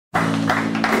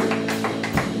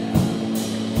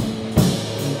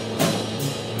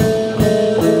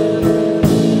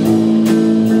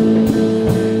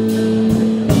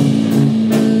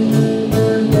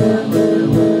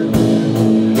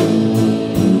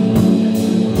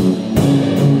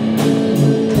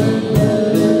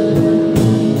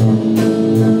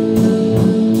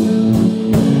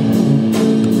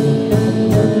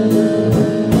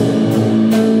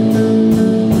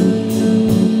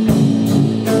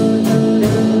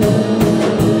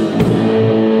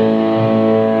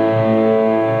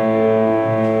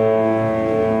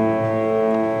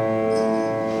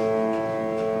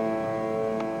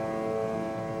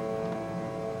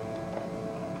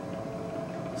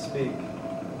Speak.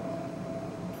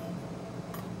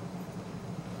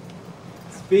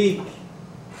 Speak.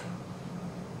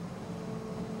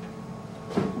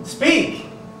 Speak!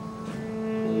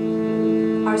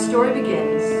 Our story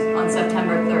begins on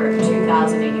September 3rd,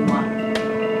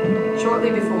 2081,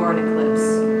 shortly before an eclipse.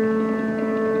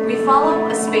 We follow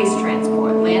a space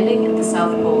transport landing at the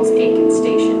South Pole's e.t.c.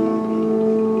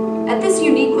 station. At this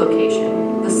unique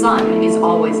location, the sun is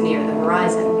always near the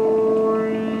horizon.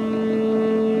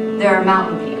 There are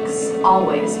mountain peaks,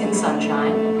 always in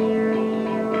sunshine,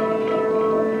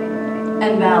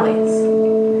 and valleys,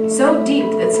 so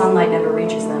deep that sunlight never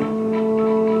reaches them.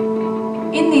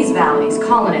 In these valleys,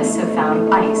 colonists have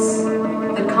found ice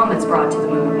that comets brought to the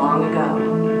moon long ago.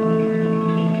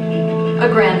 A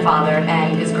grandfather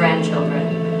and his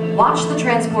grandchildren watch the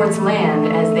transports land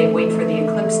as they wait for the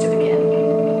eclipse to begin.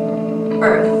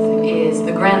 Earth is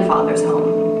the grandfather's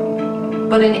home,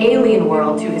 but an alien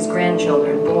world to his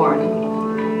grandchildren born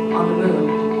on the moon.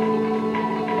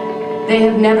 They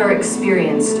have never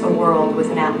experienced a world with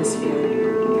an atmosphere,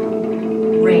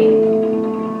 rain,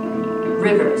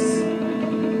 rivers,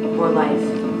 or life.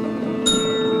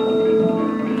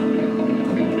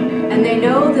 And they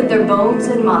know that their bones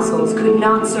and muscles could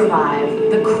not survive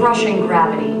the crushing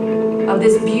gravity of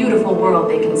this beautiful world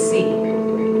they can see,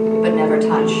 but never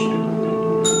touch.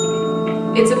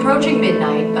 It's approaching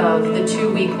midnight of the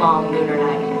 2-week-long lunar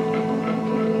night,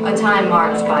 a time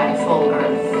marked by full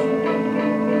Earth,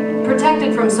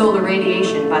 protected from solar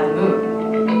radiation by the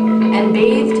moon, and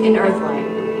bathed in Earthlight.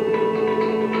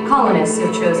 Colonists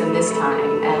have chosen this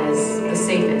time as the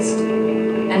safest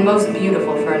and most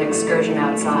beautiful for an excursion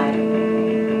outside.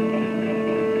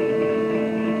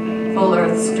 Full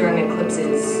Earths during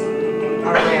eclipses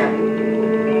are rare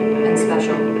and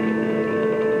special.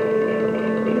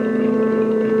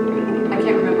 I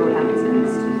can't remember what happens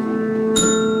next.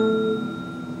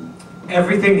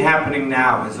 Everything happening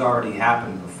now has already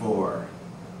happened before.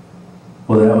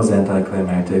 Well, that was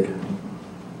anticlimactic.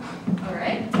 All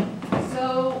right.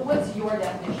 So, what's your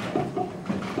definition?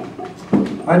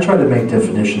 I try to make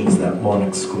definitions that won't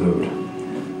exclude.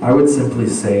 I would simply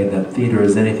say that theater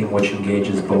is anything which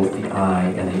engages both the eye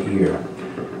and the ear.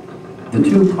 The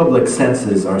two public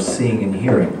senses are seeing and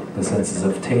hearing. The senses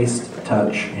of taste,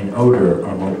 touch, and odor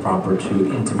are more proper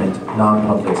to intimate,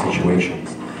 non-public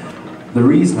situations. The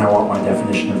reason I want my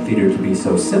definition of theater to be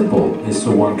so simple is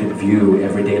so one could view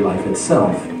everyday life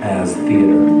itself as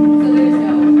theater. So there's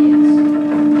no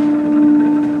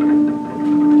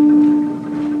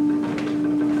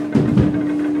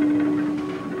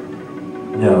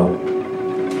No.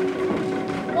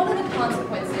 One of the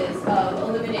consequences of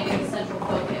eliminating the central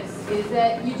focus is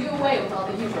that you do away with all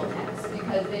the usual texts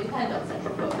because they depend on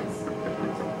central focus.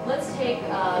 Let's take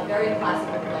a very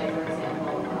classical play, for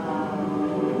example,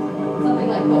 something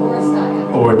like the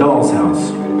Oresteia. Or a doll's house.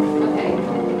 Okay.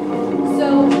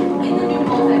 So, in the new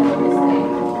multi-focus thing,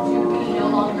 do we no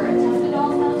longer attempt the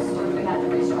doll's house, or do we have to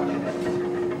restructure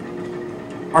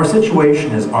it? Our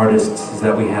situation as artists is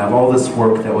that we have all this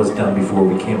work that was done before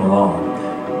we came along.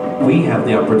 We have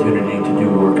the opportunity to do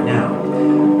work now.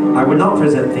 I would not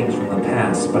present things from the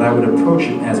past, but I would approach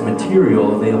it as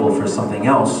material available for something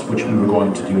else which we were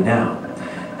going to do now.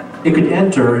 It could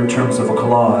enter in terms of a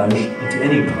collage into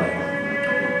any play.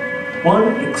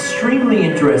 One extremely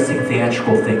interesting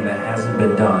theatrical thing that hasn't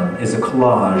been done is a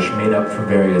collage made up from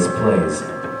various plays.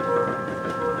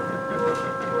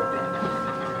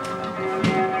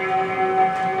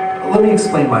 Let me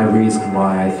explain my reason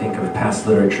why I think of past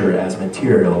literature as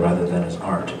material rather than as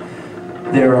art.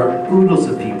 There are oodles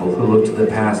of people who look to the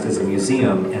past as a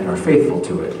museum and are faithful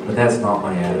to it, but that's not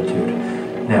my attitude.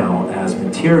 Now, as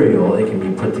material, it can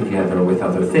be put together with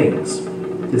other things.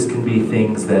 This can be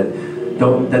things that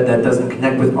doesn't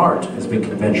connect with art as we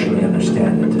conventionally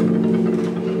understand it.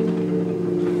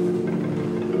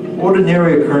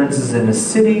 Ordinary occurrences in a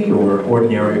city, or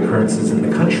ordinary occurrences in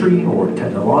the country, or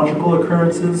technological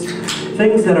occurrences,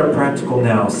 things that are practical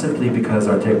now simply because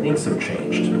our techniques have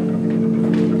changed.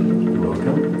 You're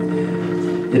welcome.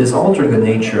 It is altering the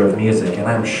nature of music, and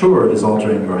I'm sure it is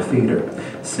altering your theater,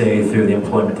 say through the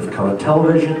employment of color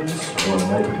televisions, or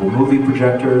multiple movie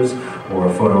projectors, or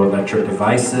photoelectric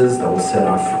devices that will set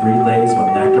off relays when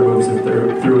an actor moves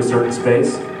through a certain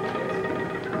space.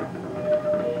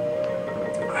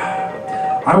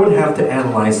 I would have to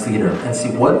analyze theater and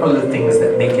see what are the things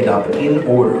that make it up in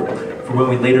order, for when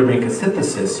we later make a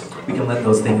synthesis, we can let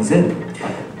those things in.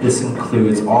 This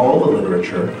includes all the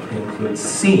literature, it includes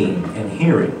seeing and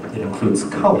hearing, it includes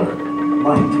color,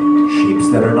 light, shapes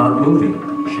that are not moving,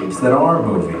 shapes that are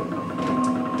moving.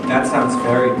 That sounds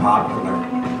very popular.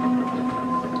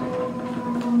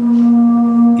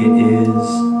 It is...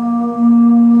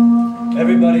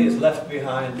 Everybody is left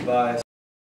behind by